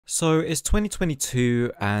So it's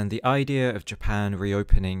 2022, and the idea of Japan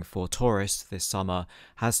reopening for tourists this summer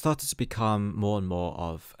has started to become more and more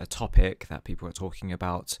of a topic that people are talking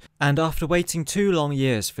about. And after waiting 2 long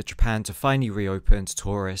years for Japan to finally reopen to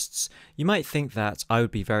tourists, you might think that I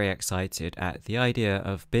would be very excited at the idea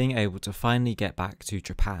of being able to finally get back to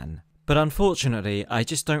Japan. But unfortunately, I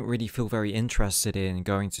just don't really feel very interested in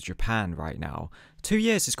going to Japan right now. 2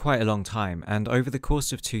 years is quite a long time, and over the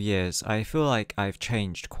course of 2 years, I feel like I've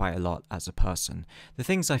changed quite a lot as a person. The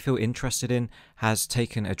things I feel interested in has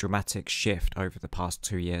taken a dramatic shift over the past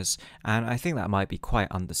 2 years, and I think that might be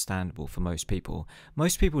quite understandable for most people.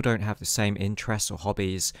 Most people don't have the same interests or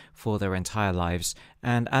hobbies for their entire lives,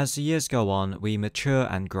 and as the years go on, we mature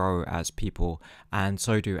and grow as people, and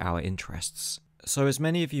so do our interests. So as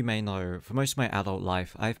many of you may know, for most of my adult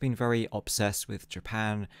life, I've been very obsessed with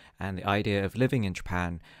Japan and the idea of living in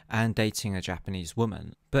Japan and dating a Japanese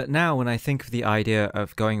woman. But now when I think of the idea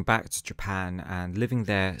of going back to Japan and living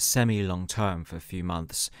there semi-long term for a few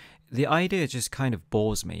months, the idea just kind of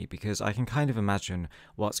bores me because I can kind of imagine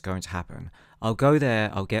what's going to happen. I'll go there,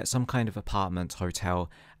 I'll get some kind of apartment, hotel,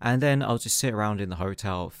 and then I'll just sit around in the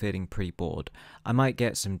hotel feeling pretty bored. I might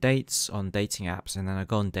get some dates on dating apps and then I'll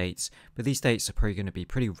go on dates, but these dates are probably going to be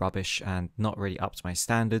pretty rubbish and not really up to my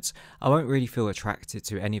standards. I won't really feel attracted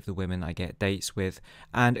to any of the women I get dates with,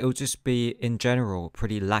 and it'll just be, in general,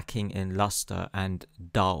 pretty lacking in luster and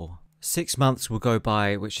dull. 6 months will go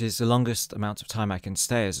by, which is the longest amount of time I can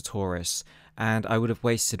stay as a tourist, and I would have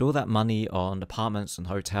wasted all that money on apartments and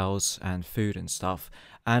hotels and food and stuff.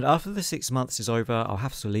 And after the 6 months is over, I'll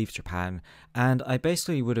have to leave Japan, and I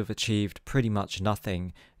basically would have achieved pretty much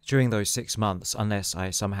nothing during those 6 months unless I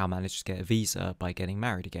somehow managed to get a visa by getting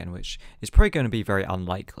married again, which is probably going to be very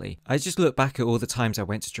unlikely. I just look back at all the times I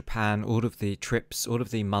went to Japan, all of the trips, all of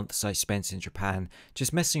the months I spent in Japan,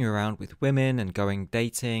 just messing around with women and going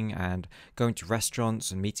dating and going to restaurants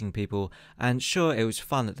and meeting people, and sure, it was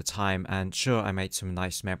fun at the time, and sure, I made some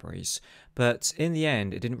nice memories. But in the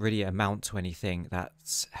end, it didn't really amount to anything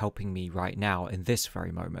that's helping me right now in this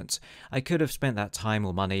very moment. I could have spent that time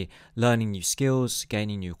or money learning new skills,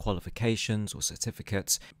 gaining new qualifications or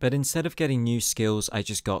certificates, but instead of getting new skills, I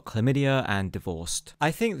just got chlamydia and divorced.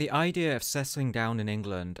 I think the idea of settling down in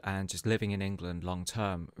England and just living in England long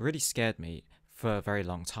term really scared me for a very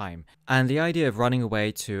long time, and the idea of running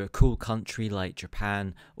away to a cool country like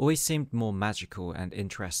Japan always seemed more magical and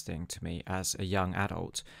interesting to me as a young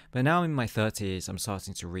adult. But now in my 30s, I'm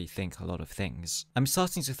starting to rethink a lot of things. I'm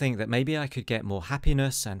starting to think that maybe I could get more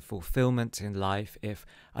happiness and fulfillment in life if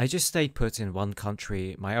I just stayed put in one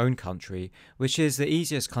country, my own country, which is the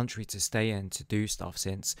easiest country to stay in to do stuff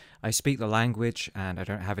since I speak the language and I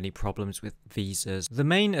don't have any problems with visas. The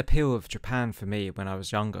main appeal of Japan for me when I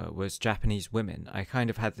was younger was Japanese women. I kind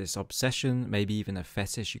of had this obsession, maybe even a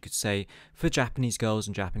fetish you could say, for Japanese girls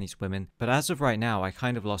and Japanese women, but as of right now I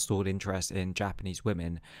kind of lost all interest in Japanese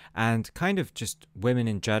women, and kind of just women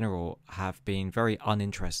in general have been very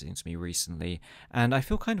uninteresting to me recently, and I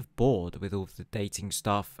feel kind of bored with all of the dating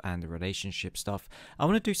stuff and the relationship stuff. I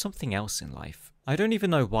want to do something else in life. I don't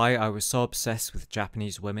even know why I was so obsessed with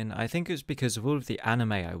Japanese women. I think it was because of all of the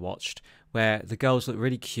anime I watched, where the girls look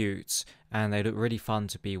really cute and they look really fun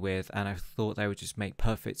to be with, and I thought they would just make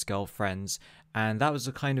perfect girlfriends, and that was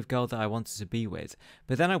the kind of girl that I wanted to be with.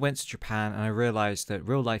 But then I went to Japan and I realized that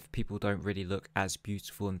real life people don't really look as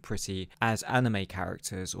beautiful and pretty as anime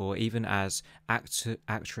characters or even as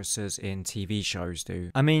actresses in TV shows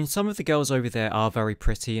do. I mean, some of the girls over there are very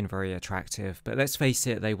pretty and very attractive, but let's face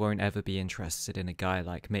it, they won't ever be interested in a guy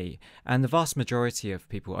like me. And the vast majority of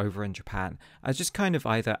people over in Japan are just kind of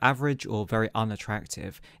either average or very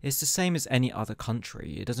unattractive. It's the same as any other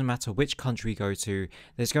country. It doesn't matter which country you go to,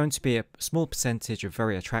 there's going to be a small percentage of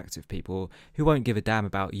very attractive people who won't give a damn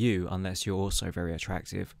about you unless you're also very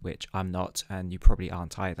attractive, which I'm not, and you probably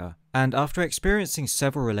aren't either. And after experiencing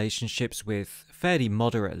several relationships with fairly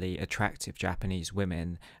moderately attractive Japanese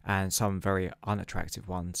women, and some very unattractive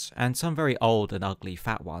ones, and some very old and ugly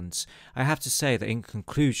fat ones, I have to say that in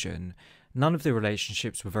conclusion, none of the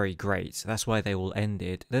relationships were very great. That's why they all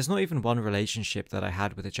ended. There's not even one relationship that I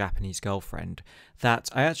had with a Japanese girlfriend that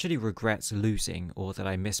I actually regret losing or that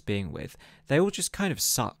I miss being with. They all just kind of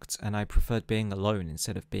sucked, and I preferred being alone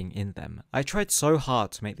instead of being in them. I tried so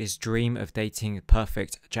hard to make this dream of dating a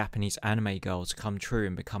perfect Japanese anime girl to come true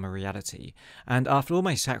and become a reality. And after all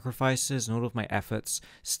my sacrifices and all of my efforts,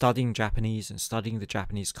 studying Japanese and studying the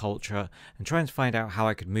Japanese culture and trying to find out how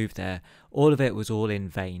I could move there, all of it was all in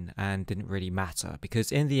vain and didn't really matter,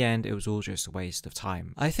 because in the end it was all just a waste of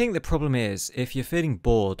time. I think the problem is, if you're feeling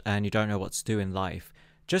bored and you don't know what to do in life,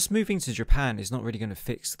 just moving to Japan is not really going to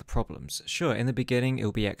fix the problems. Sure, in the beginning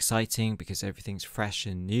it'll be exciting because everything's fresh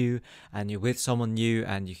and new, and you're with someone new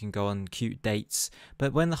and you can go on cute dates,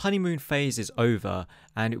 but when the honeymoon phase is over,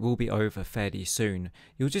 and it will be over fairly soon,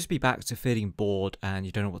 you'll just be back to feeling bored and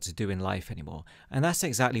you don't know what to do in life anymore. And that's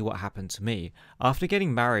exactly what happened to me. After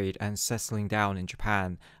getting married and settling down in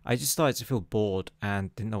Japan, I just started to feel bored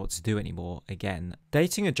and didn't know what to do anymore again.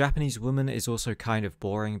 Dating a Japanese woman is also kind of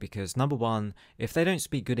boring because, number one, if they don't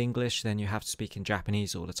speak good English, then you have to speak in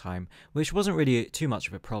Japanese all the time, which wasn't really too much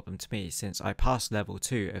of a problem to me since I passed level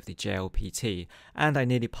 2 of the JLPT and I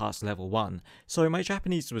nearly passed level 1, so my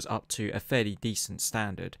Japanese was up to a fairly decent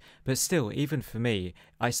standard. But still, even for me,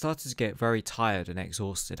 I started to get very tired and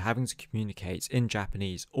exhausted having to communicate in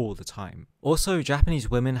Japanese all the time. Also, Japanese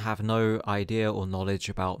women have no idea or knowledge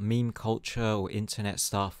about meme culture or internet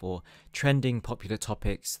stuff or trending popular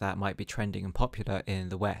topics that might be trending and popular in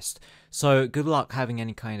the West. So good luck having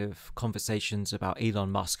any kind of conversations about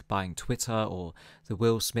Elon Musk buying Twitter or the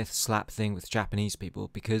Will Smith slap thing with Japanese people,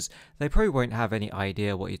 because they probably won't have any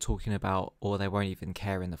idea what you're talking about, or they won't even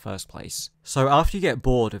care in the first place. So after you get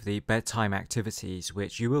bored of the bedtime activities,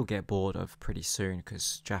 which you will get bored of pretty soon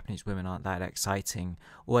because Japanese women aren't that exciting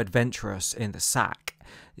or adventurous in the sack,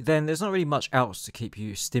 then there's not really much else to keep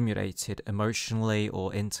you stimulated emotionally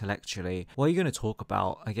or intellectually. What are you going to talk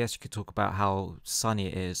about? I guess you could talk about how sunny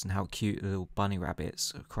it is and how cute the little bunny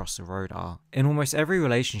rabbits across the road are. In almost every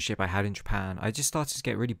relationship I had in Japan, I just started to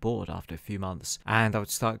get really bored after a few months, and I would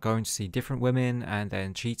start going to see different women and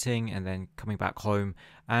then cheating and then coming back home,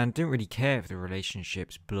 and didn't really care if the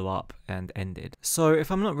relationships blew up and ended. So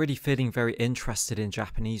if I'm not really feeling very interested in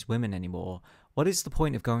Japanese women anymore, what is the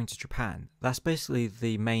point of going to Japan? That's basically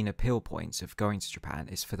the main appeal points of going to Japan,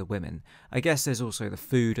 is for the women. I guess there's also the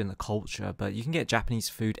food and the culture, but you can get Japanese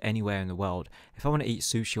food anywhere in the world. If I want to eat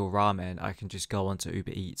sushi or ramen, I can just go onto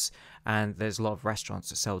Uber Eats, and there's a lot of restaurants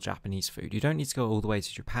that sell Japanese food. You don't need to go all the way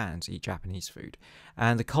to Japan to eat Japanese food.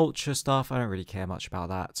 And the culture stuff, I don't really care much about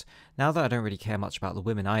that. Now that I don't really care much about the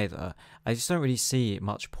women either, I just don't really see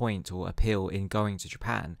much point or appeal in going to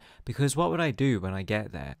Japan, because what would I do when I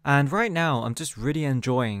get there? And right now, I'm just really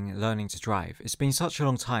enjoying learning to drive. It's been such a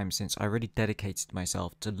long time since I really dedicated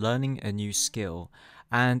myself to learning a new skill,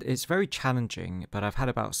 and it's very challenging, but I've had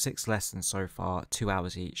about 6 lessons so far, 2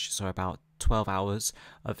 hours each, so about 12 hours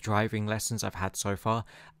of driving lessons I've had so far,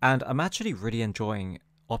 and I'm actually really enjoying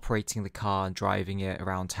operating the car and driving it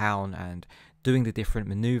around town and doing the different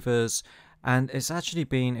maneuvers, and it's actually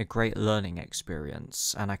been a great learning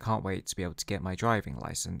experience, and I can't wait to be able to get my driving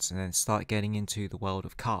license and then start getting into the world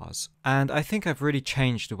of cars. And I think I've really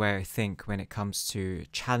changed the way I think when it comes to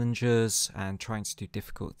challenges and trying to do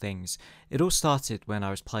difficult things. It all started when I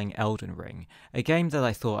was playing Elden Ring, a game that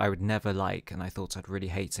I thought I would never like and I thought I'd really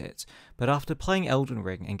hate it. But after playing Elden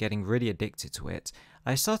Ring and getting really addicted to it,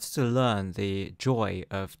 I started to learn the joy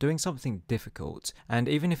of doing something difficult, and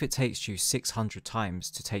even if it takes you 600 times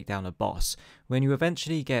to take down a boss, when you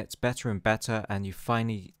eventually get better and better and you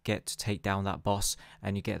finally get to take down that boss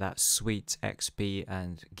and you get that sweet XP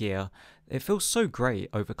and gear, it feels so great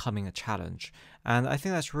overcoming a challenge. And I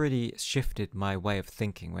think that's really shifted my way of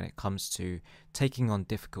thinking when it comes to taking on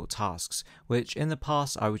difficult tasks, which in the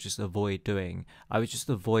past I would just avoid doing. I would just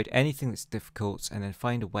avoid anything that's difficult and then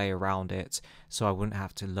find a way around it so I wouldn't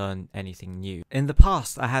have to learn anything new. In the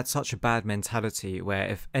past, I had such a bad mentality where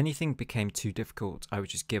if anything became too difficult, I would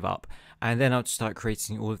just give up, and then I'd start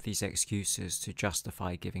creating all of these excuses to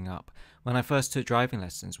justify giving up. When I first took driving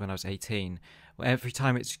lessons when I was 18, every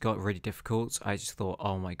time it got really difficult, I just thought,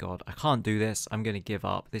 oh my god, I can't do this, I'm going to give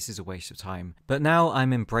up, this is a waste of time. But now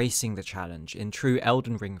I'm embracing the challenge in true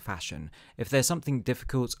Elden Ring fashion. If there's something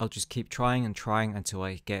difficult, I'll just keep trying and trying until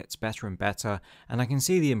I get better and better, and I can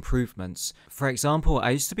see the improvements. For example,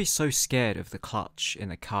 I used to be so scared of the clutch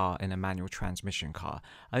in a car, in a manual transmission car.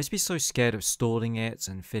 I used to be so scared of stalling it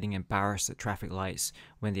and feeling embarrassed at traffic lights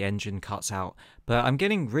when the engine cuts out, but I'm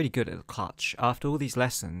getting really good at the clutch. After all these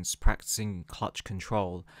lessons practicing clutch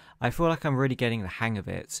control, I feel like I'm really getting the hang of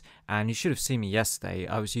it, and you should have seen me yesterday.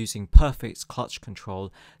 I was using perfect clutch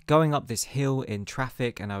control, going up this hill in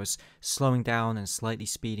traffic, and I was slowing down and slightly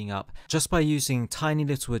speeding up just by using tiny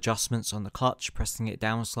little adjustments on the clutch, pressing it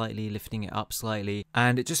down slightly, lifting it up slightly,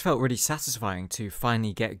 and it just felt really satisfying to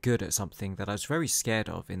finally get good at something that I was very scared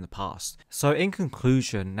of in the past. So in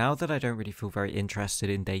conclusion, now that I don't really feel very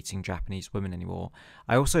interested in dating Japanese women anymore,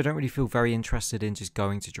 I also don't really feel very interested in just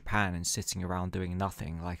going to Japan and sitting around doing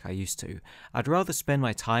nothing like I I used to. I'd rather spend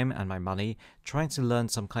my time and my money trying to learn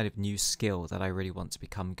some kind of new skill that I really want to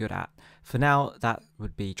become good at. For now, that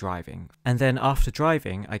would be driving. And then after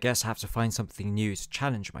driving, I guess I have to find something new to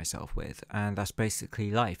challenge myself with. And that's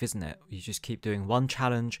basically life, isn't it? You just keep doing one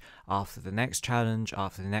challenge after the next challenge,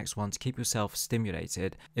 after the next one to keep yourself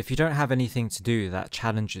stimulated. If you don't have anything to do that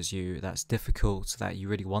challenges you, that's difficult, that you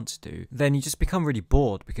really want to do, then you just become really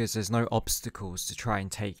bored because there's no obstacles to try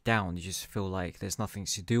and take down. You just feel like there's nothing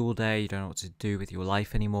to do all day, you don't know what to do with your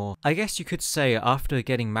life anymore. I guess you could say after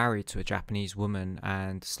getting married to a Japanese woman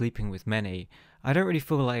and sleeping with many, I don't really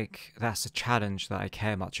feel like that's a challenge that I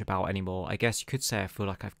care much about anymore. I guess you could say I feel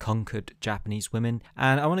like I've conquered Japanese women,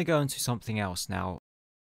 and I want to go into something else now.